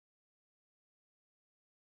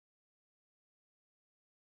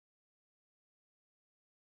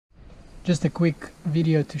Just a quick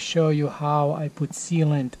video to show you how I put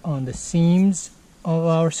sealant on the seams of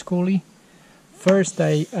our Skoolie. First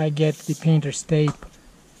I get the painter's tape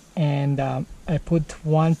and I put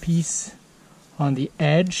one piece on the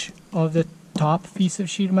edge of the top piece of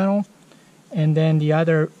sheet metal, and then the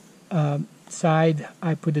other side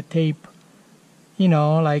I put the tape, you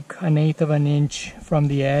know, like 1/8 of an inch from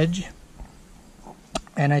the edge,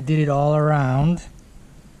 and I did it all around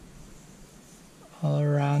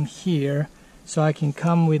here, so I can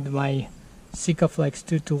come with my Sikaflex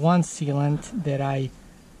 2-to-1 sealant that I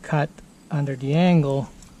cut under the angle,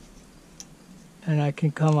 and I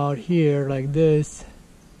can come out here like this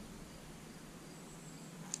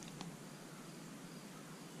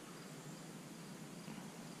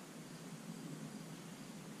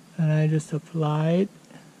and I just apply it.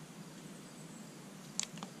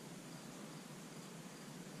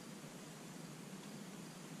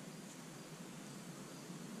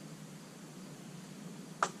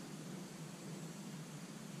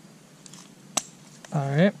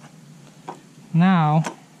 Alright, now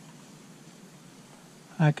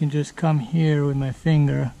I can just come here with my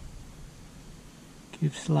finger,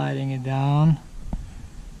 keep sliding it down.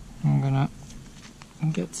 I'm gonna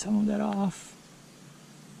get some of that off.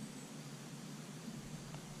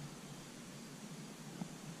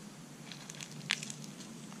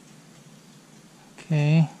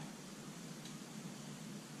 Okay.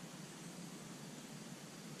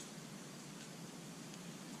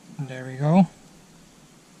 There we go.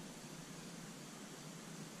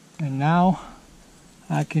 And now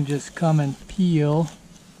I can just come and peel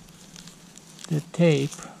the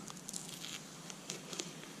tape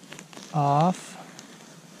off.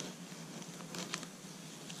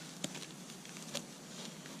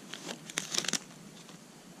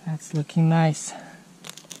 That's looking nice.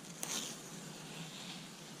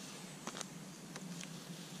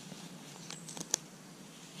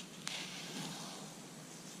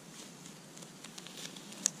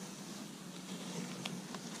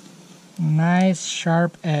 Nice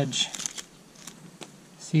sharp edge.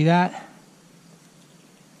 See that?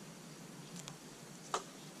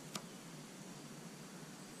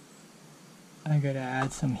 I gotta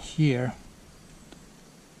add some here.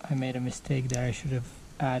 I made a mistake there. I should have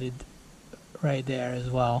added right there as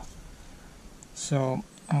well. So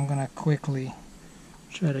I'm gonna quickly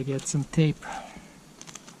try to get some tape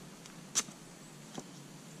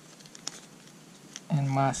and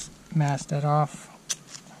mask that off.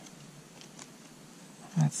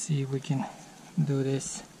 Let's see if we can do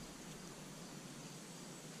this.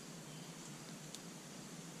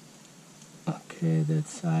 Okay, that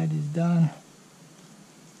side is done.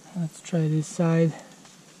 Let's try this side.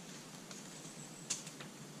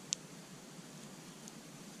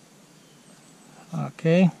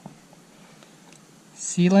 Okay.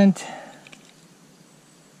 Sealant.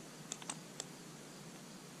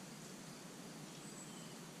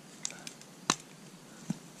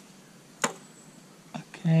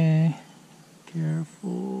 Okay,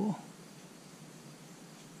 careful.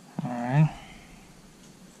 Alright.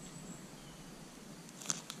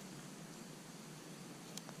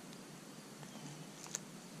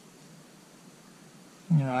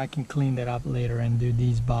 You know, I can clean that up later and do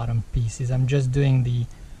these bottom pieces. I'm just doing the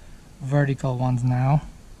vertical ones now.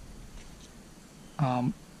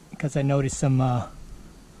 Because I noticed some,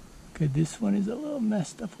 okay, this one is a little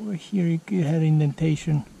messed up over here. You could have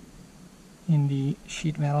indentation in the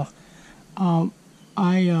sheet metal.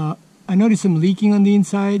 I noticed some leaking on the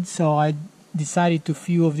inside, so I decided to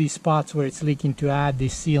few of these spots where it's leaking to add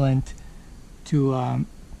this sealant to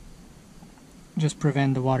just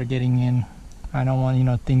prevent the water getting in. I don't want, you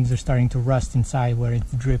know, things are starting to rust inside where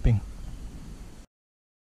it's dripping.